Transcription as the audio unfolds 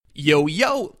Yo,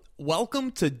 yo!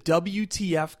 Welcome to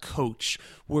WTF Coach,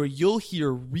 where you'll hear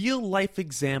real-life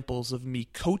examples of me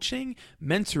coaching,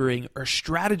 mentoring, or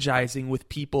strategizing with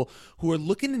people who are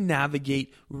looking to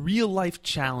navigate real-life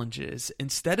challenges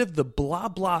instead of the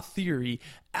blah-blah theory,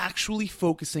 actually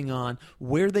focusing on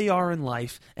where they are in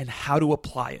life and how to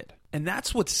apply it. And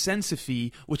that's what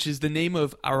Sensophy, which is the name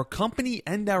of our company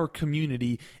and our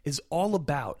community, is all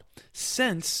about.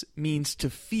 Sense means to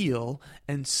feel,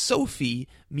 and Sophie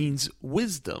means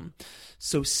wisdom.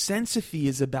 So Sensophy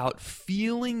is about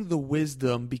feeling the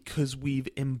wisdom because we've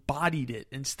embodied it.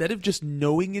 Instead of just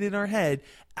knowing it in our head,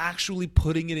 actually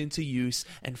putting it into use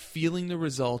and feeling the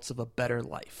results of a better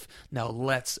life. Now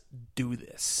let's do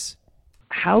this.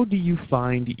 How do you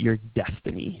find your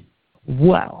destiny?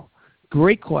 Well,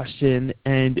 great question,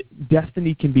 and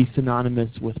destiny can be synonymous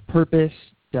with purpose.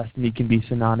 Destiny can be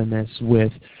synonymous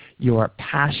with your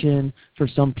passion for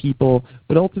some people,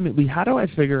 but ultimately, how do I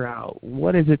figure out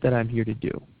what is it that I'm here to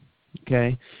do?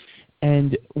 Okay?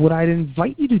 And what I'd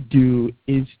invite you to do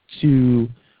is to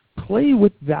play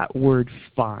with that word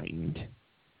find,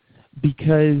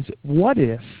 because what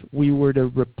if we were to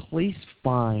replace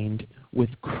find with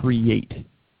create?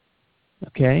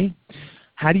 Okay?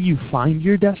 How do you find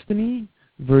your destiny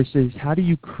versus how do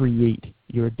you create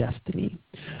your destiny?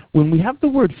 When we have the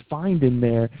word find in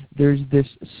there, there's this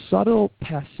subtle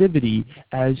passivity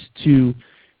as to,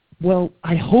 well,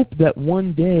 I hope that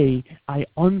one day I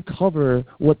uncover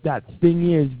what that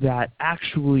thing is that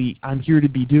actually I'm here to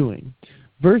be doing,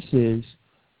 versus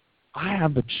I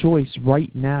have a choice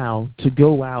right now to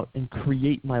go out and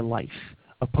create my life,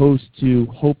 opposed to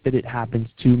hope that it happens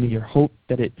to me or hope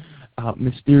that it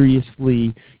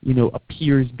mysteriously,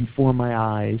 appears before my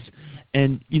eyes.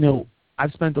 And,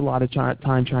 I've spent a lot of time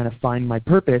trying to find my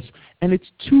purpose, and it's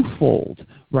twofold,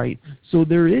 right? So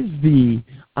there is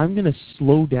I'm going to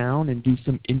slow down and do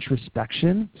some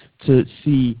introspection to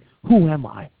see, who am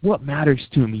I? What matters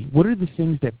to me? What are the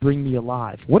things that bring me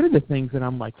alive? What are the things that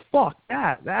I'm like, fuck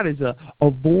that is a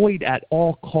avoid at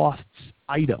all costs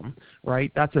item,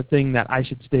 right? That's a thing that I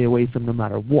should stay away from no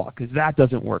matter what, because that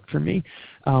doesn't work for me.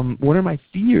 What are my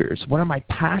fears? What are my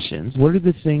passions? What are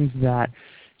the things that,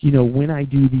 when I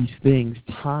do these things,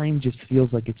 time just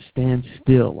feels like it stands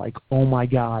still, like, oh my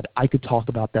God, I could talk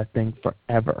about that thing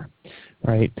forever,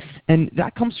 right? And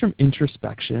that comes from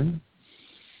introspection,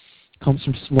 comes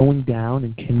from slowing down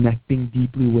and connecting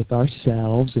deeply with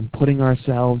ourselves and putting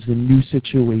ourselves in new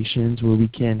situations where we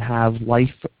can have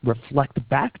life reflect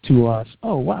back to us,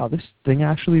 oh wow, this thing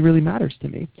actually really matters to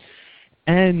me.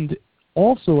 And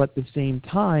also at the same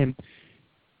time,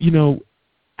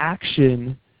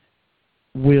 action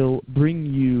will bring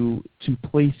you to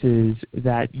places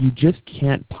that you just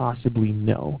can't possibly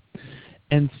know.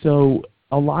 And so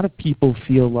a lot of people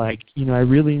feel like, I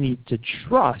really need to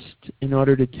trust in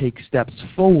order to take steps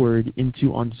forward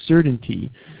into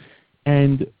uncertainty.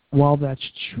 And while that's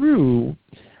true,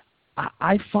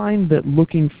 I find that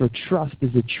looking for trust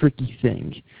is a tricky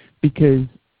thing, because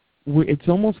it's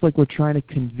almost like we're trying to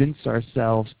convince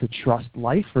ourselves to trust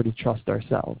life or to trust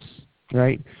ourselves,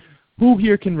 right? Who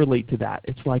here can relate to that?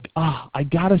 It's like, I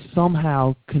got to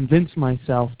somehow convince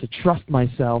myself to trust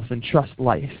myself and trust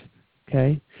life,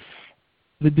 okay?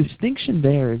 The distinction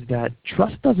there is that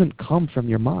trust doesn't come from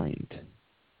your mind,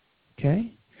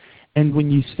 okay? And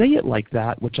when you say it like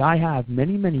that, which I have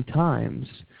many, many times,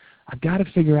 I've got to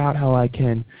figure out how I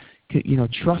can,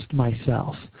 trust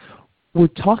myself. We're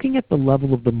talking at the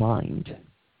level of the mind.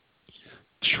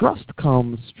 Trust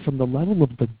comes from the level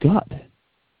of the gut.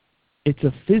 It's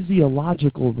a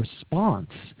physiological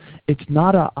response. It's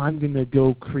not I'm going to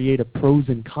go create a pros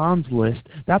and cons list.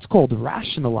 That's called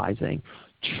rationalizing.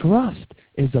 Trust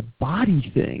is a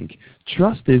body thing.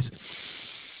 Trust is,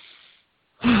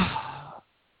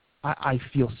 I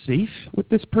feel safe with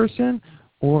this person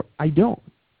or I don't.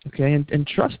 Okay, and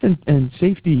trust and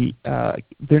safety,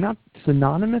 they're not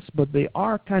synonymous, but they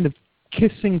are kind of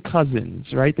kissing cousins,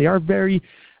 right? They are very,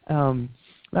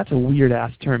 that's a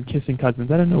weird-ass term, kissing cousins.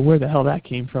 I don't know where the hell that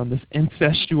came from, this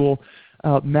incestual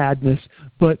madness,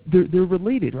 but they're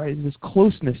related, right? There's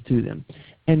closeness to them.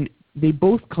 And they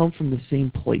both come from the same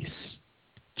place,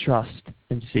 trust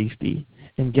and safety.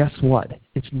 And guess what?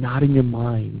 It's not in your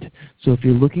mind. So if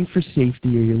you're looking for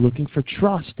safety or you're looking for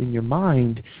trust in your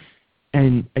mind,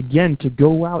 and again, to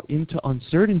go out into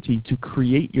uncertainty, to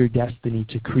create your destiny,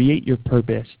 to create your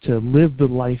purpose, to live the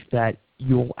life that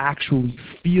you'll actually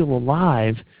feel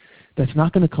alive, that's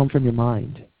not going to come from your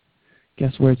mind.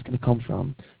 Guess where it's going to come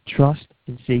from? Trust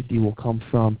and safety will come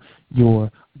from your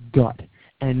gut.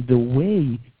 And the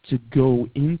way to go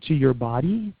into your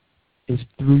body is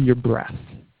through your breath.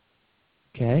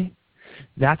 Okay?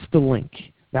 That's the link.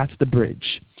 That's the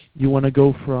bridge. You want to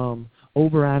go from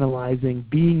overanalyzing,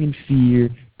 being in fear,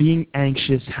 being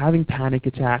anxious, having panic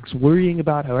attacks, worrying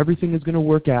about how everything is going to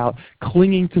work out,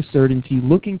 clinging to certainty,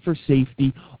 looking for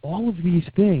safety, all of these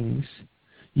things.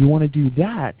 You want to do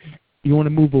that. You want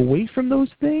to move away from those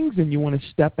things, and you want to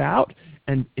step out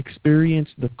and experience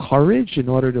the courage in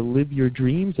order to live your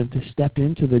dreams and to step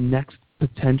into the next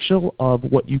potential of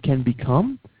what you can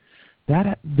become.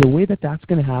 The way that that's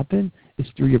going to happen is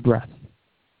through your breath.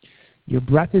 Your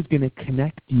breath is going to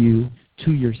connect you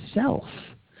to yourself.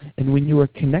 And when you are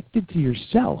connected to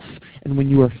yourself and when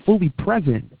you are fully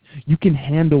present, you can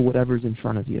handle whatever's in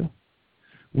front of you.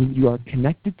 When you are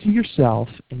connected to yourself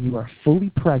and you are fully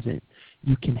present,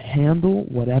 you can handle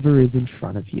whatever is in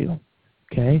front of you.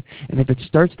 Okay? And if it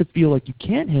starts to feel like you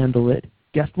can't handle it,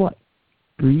 guess what?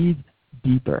 Breathe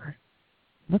deeper.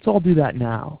 Let's all do that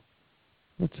now.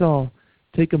 Let's all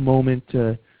take a moment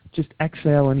to just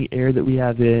exhale any air that we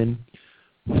have in,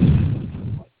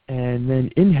 and then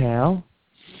inhale.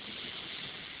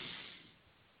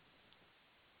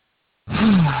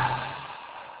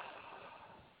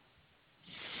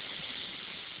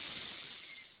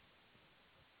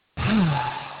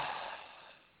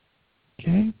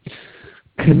 Okay?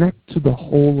 Connect to the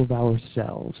whole of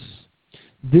ourselves.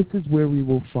 This is where we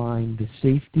will find the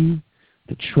safety,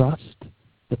 the trust,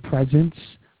 the presence,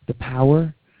 the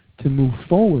power to move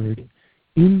forward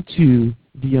into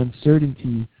the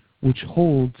uncertainty which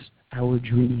holds our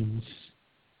dreams,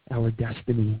 our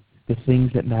destiny, the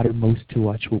things that matter most to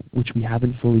us, which we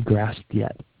haven't fully grasped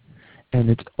yet. And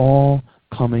it's all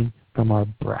coming from our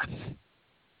breath.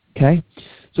 Okay?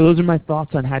 So those are my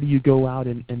thoughts on how do you go out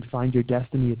and find your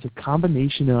destiny. It's a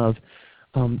combination of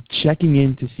checking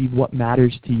in to see what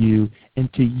matters to you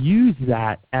and to use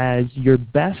that as your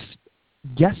best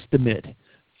guesstimate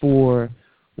for,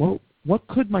 well, what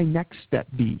could my next step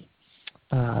be?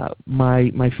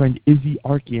 My friend Izzy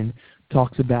Arkin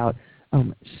talks about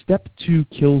step 2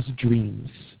 kills dreams.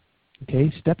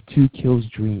 Okay, step 2 kills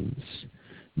dreams,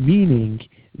 meaning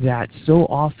that so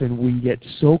often we get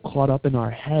so caught up in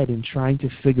our head in trying to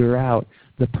figure out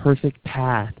the perfect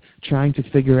path, trying to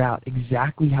figure out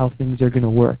exactly how things are going to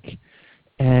work.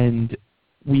 And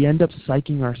we end up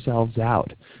psyching ourselves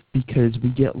out because we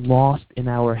get lost in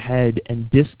our head and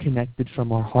disconnected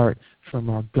from our heart, from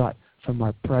our gut, from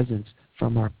our presence,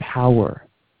 from our power.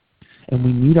 And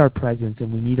we need our presence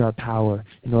and we need our power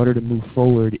in order to move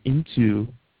forward into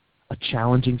a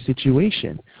challenging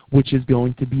situation, which is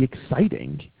going to be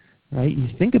exciting, right? You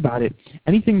think about it,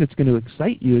 anything that's going to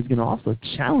excite you is going to also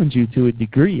challenge you to a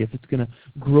degree if it's going to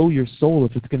grow your soul,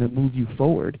 if it's going to move you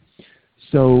forward.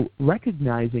 So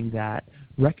recognizing that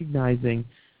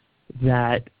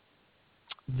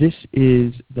this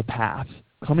is the path,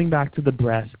 coming back to the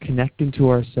breath, connecting to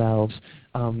ourselves,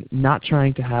 not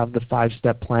trying to have the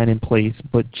 5-step plan in place,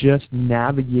 but just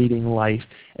navigating life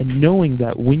and knowing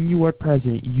that when you are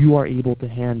present, you are able to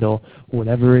handle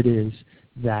whatever it is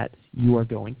that you are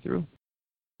going through.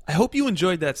 I hope you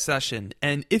enjoyed that session,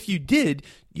 and if you did,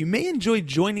 you may enjoy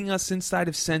joining us inside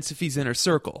of Sensophy's Inner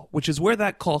Circle, which is where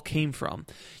that call came from.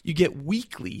 You get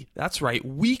weekly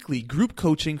group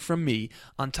coaching from me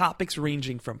on topics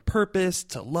ranging from purpose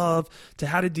to love to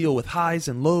how to deal with highs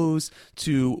and lows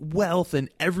to wealth and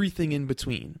everything in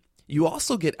between. You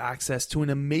also get access to an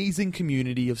amazing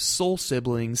community of soul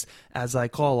siblings, as I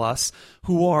call us,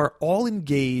 who are all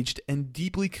engaged and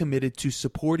deeply committed to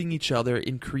supporting each other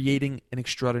in creating an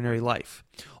extraordinary life.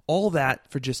 All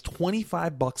that for just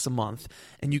 $25 a month,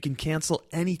 and you can cancel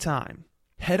anytime.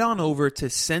 Head on over to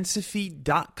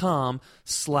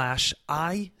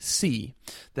sensophy.com/IC.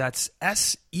 That's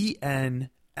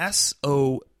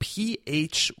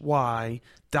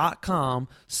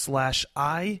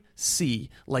SENSOPHY.com/IC,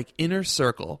 like Inner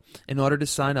Circle, in order to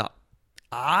sign up.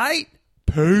 Aight?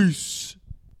 Peace.